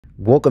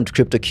Welcome to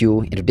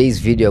CryptoQ. In today's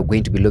video, I'm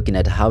going to be looking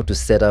at how to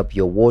set up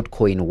your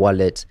Worldcoin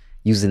wallet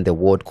using the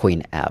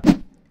Worldcoin app.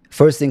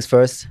 First things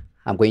first,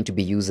 I'm going to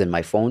be using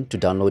my phone to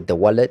download the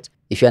wallet.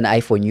 If you're an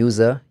iPhone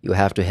user, you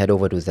have to head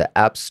over to the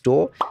App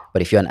Store.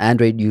 But if you're an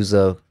Android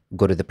user,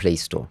 go to the Play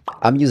Store.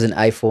 I'm using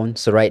iPhone,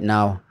 so right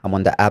now I'm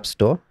on the App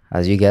Store,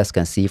 as you guys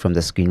can see from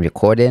the screen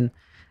recording,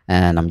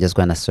 and I'm just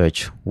going to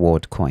search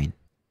Worldcoin.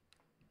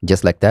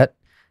 Just like that,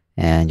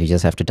 and you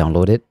just have to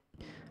download it.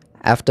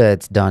 After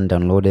it's done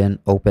downloading,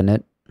 open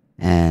it,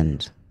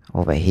 and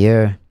over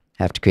here,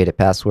 I have to create a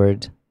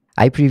password.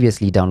 I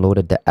previously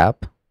downloaded the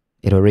app.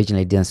 It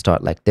originally didn't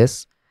start like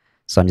this,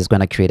 so I'm just going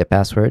to create a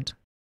password.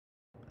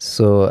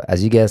 So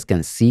as you guys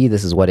can see,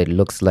 this is what it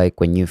looks like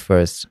when you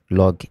first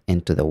log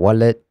into the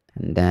wallet,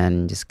 and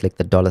then just click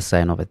the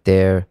 $ over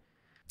there.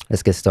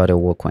 Let's get started.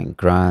 Worldcoin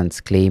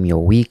grants. Claim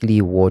your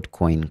weekly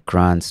Worldcoin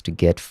grants to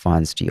get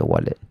funds to your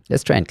wallet.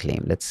 Let's try and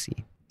claim. Let's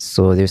see.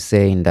 So they're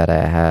saying that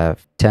I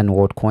have 10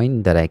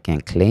 Worldcoin that I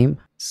can claim.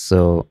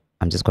 So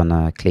I'm just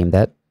gonna claim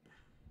that.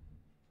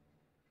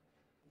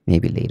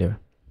 Maybe later.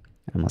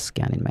 I'm not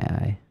scanning my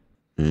eye.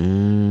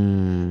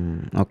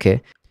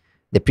 Okay.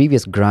 The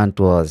previous grant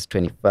was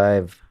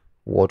 25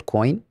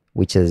 Worldcoin,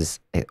 which is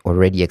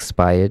already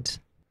expired.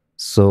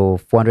 So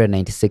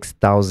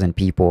 496,000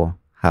 people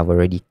have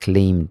already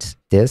claimed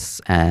this,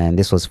 and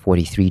this was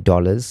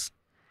 $43.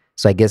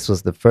 So I guess it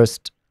was the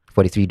first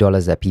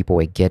 $43 that people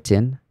were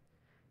getting.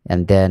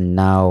 And then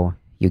now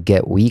you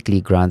get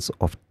weekly grants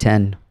of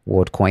 10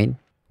 Worldcoin,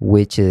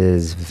 which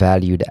is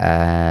valued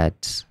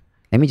at,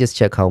 let me just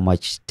check how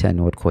much 10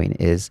 Worldcoin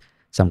is.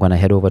 So I'm going to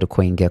head over to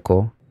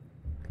CoinGecko,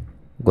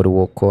 go to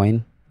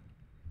Worldcoin,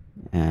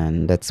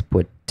 and let's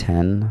put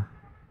 10.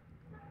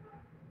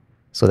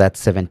 So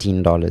that's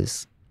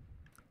 $17.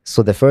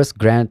 So the first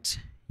grant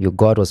you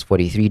got was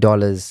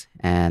 $43,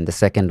 and the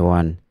second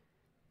one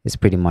is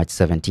pretty much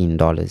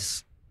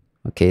 $17.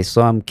 Okay,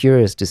 so I'm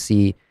curious to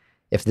see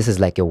if this is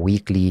like a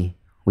weekly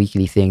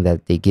thing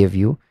that they give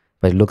you,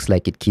 but it looks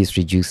like it keeps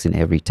reducing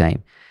every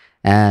time.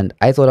 And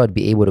I thought I'd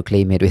be able to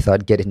claim it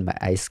without getting my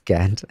eyes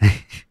scanned.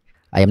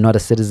 I am not a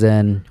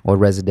citizen or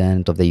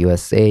resident of the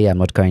USA. I'm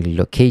not currently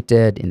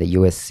located in the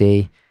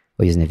USA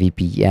or using a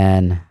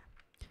VPN.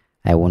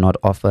 I will not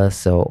offer,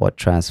 sell, or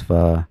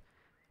transfer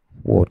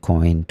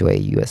Worldcoin to a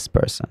US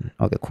person.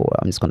 Okay, cool.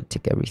 I'm just going to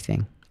tick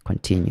everything.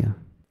 Continue.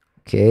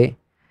 Okay.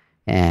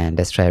 And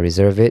let's try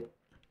reserve it.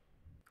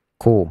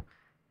 Cool.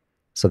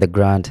 So the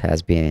grant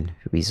has been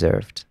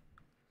reserved.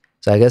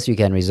 So I guess you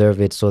can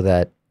reserve it so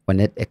that when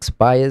it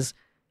expires,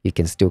 you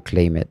can still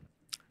claim it.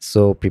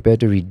 So prepare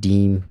to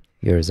redeem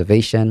your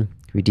reservation.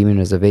 Redeeming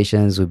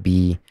reservations will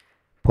be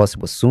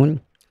possible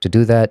soon. To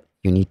do that,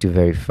 you need to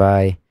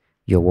verify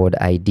your World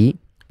ID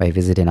by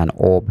visiting an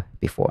orb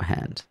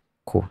beforehand.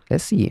 Cool.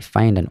 Let's see.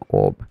 Find an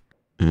orb.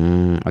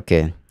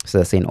 Okay. So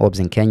they're saying orbs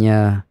in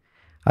Kenya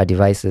are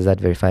devices that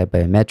verify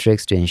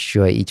biometrics to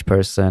ensure each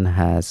person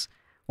has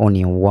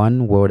only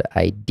one World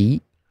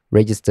ID.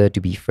 Register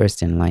to be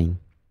first in line.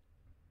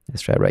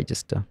 Let's try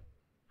register.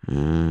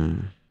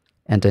 Enter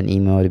an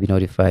email to be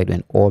notified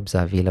when orbs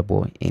are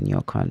available in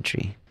your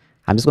country.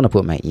 I'm just going to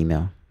put my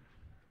email,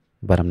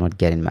 but I'm not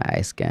getting my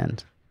eye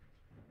scanned.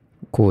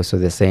 Cool. So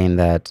they're saying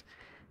that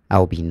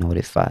I'll be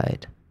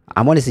notified.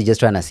 I'm honestly just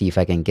trying to see if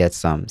I can get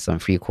some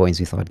free coins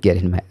without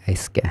getting my eye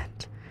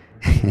scanned.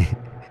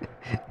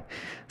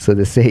 So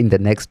they're saying the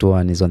next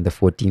one is on the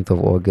 14th of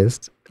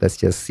August. Let's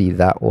just see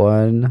that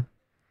one.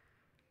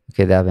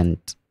 Okay, they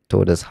haven't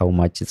told us how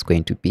much it's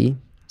going to be,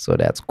 so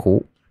that's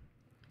cool.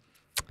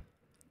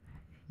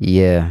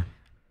 Yeah,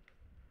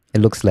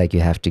 it looks like you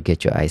have to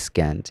get your eye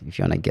scanned if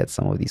you want to get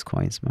some of these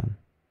coins, man.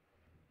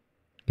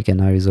 You can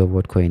now reserve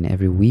Worldcoin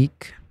every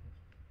week.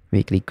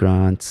 Weekly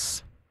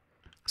grants.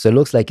 So it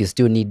looks like you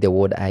still need the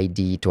World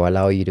ID to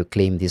allow you to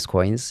claim these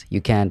coins.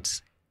 You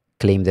can't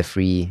claim the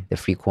free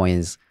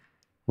coins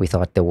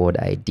without the World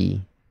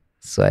ID.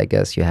 So I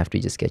guess you have to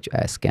just get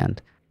your eye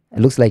scanned. It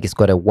looks like it's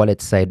got a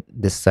wallet side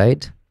this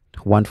side.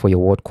 One for your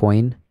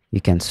Worldcoin. You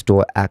can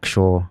store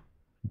actual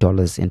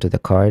dollars into the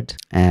card,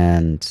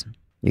 and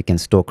you can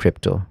store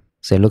crypto.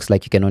 So it looks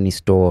like you can only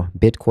store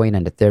Bitcoin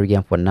and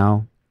Ethereum for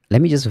now.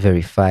 Let me just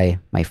verify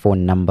my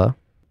phone number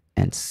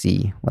and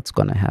see what's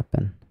going to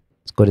happen.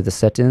 Let's go to the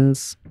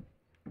settings,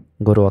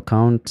 go to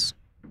account,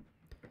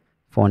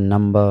 phone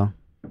number.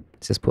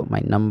 Let's just put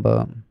my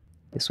number.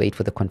 Just wait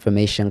for the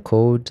confirmation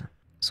code.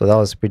 So that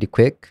was pretty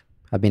quick.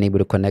 I've been able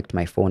to connect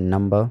my phone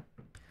number.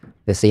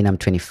 They're saying I'm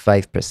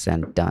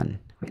 25% done.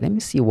 Wait, let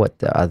me see what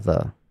the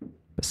other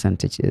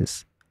percentage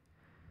is.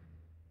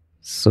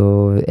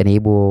 So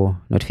enable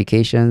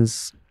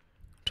notifications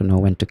to know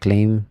when to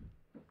claim.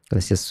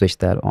 Let's just switch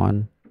that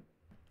on.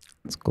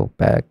 Let's go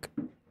back.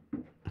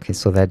 Okay,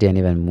 so that didn't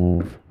even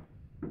move.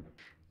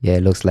 Yeah,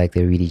 it looks like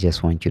they really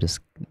just want you to,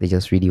 they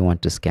just really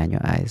want to scan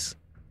your eyes.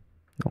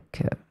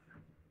 Okay.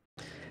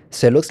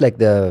 So it looks like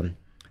the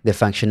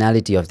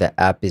functionality of the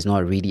app is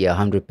not really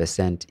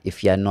 100%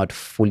 if you're not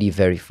fully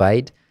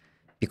verified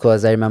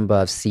because I remember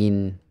I've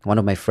seen one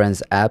of my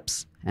friends'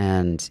 apps,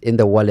 and in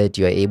the wallet,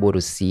 you're able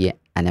to see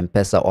an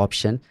M-Pesa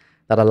option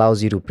that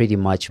allows you to pretty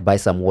much buy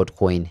some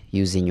WorldCoin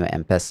using your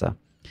M-Pesa,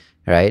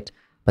 right?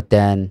 But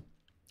then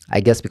I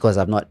guess because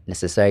I've not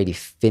necessarily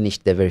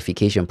finished the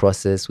verification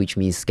process, which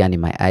means scanning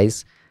my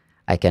eyes,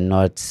 I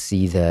cannot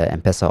see the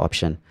M-Pesa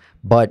option.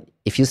 But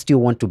if you still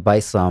want to buy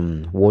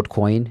some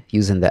WorldCoin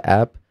using the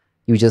app,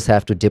 you just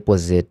have to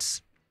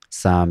deposit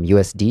some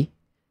USD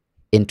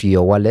into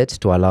your wallet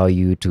to allow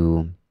you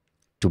to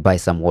buy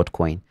some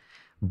WorldCoin.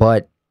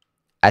 But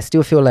I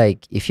still feel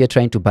like if you're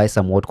trying to buy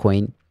some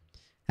WorldCoin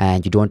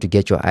and you don't want to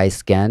get your eyes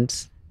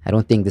scanned, I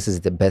don't think this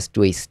is the best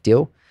way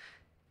still.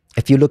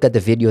 If you look at the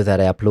video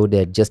that I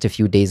uploaded just a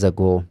few days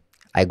ago,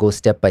 I go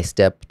step by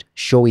step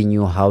showing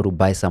you how to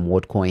buy some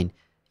WorldCoin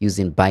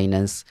using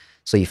Binance.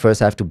 So you first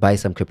have to buy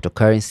some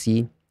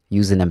cryptocurrency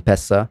using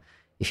M-Pesa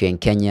if you're in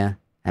Kenya,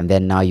 and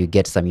then now you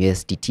get some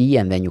USDT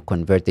and then you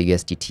convert the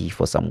USDT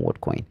for some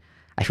WorldCoin.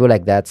 I feel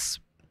like that's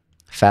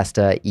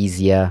faster,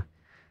 easier,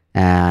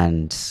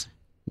 and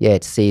yeah,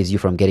 it saves you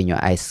from getting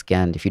your eyes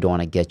scanned if you don't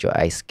want to get your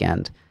eyes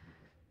scanned.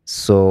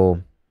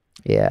 So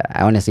yeah,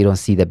 I honestly don't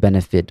see the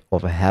benefit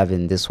of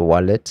having this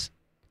wallet.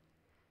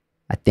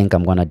 I think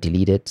I'm gonna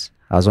delete it.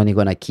 I was only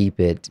gonna keep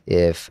it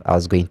if I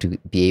was going to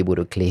be able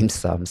to claim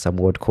some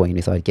WorldCoin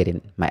without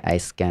getting my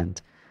eyes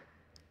scanned.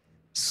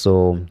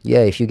 So yeah,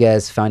 if you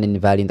guys found any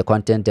value in the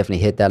content,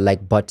 definitely hit that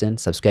like button,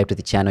 subscribe to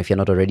the channel if you're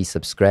not already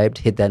subscribed,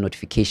 hit that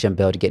notification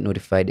bell to get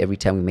notified every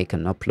time we make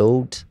an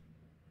upload.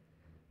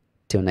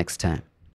 Till next time.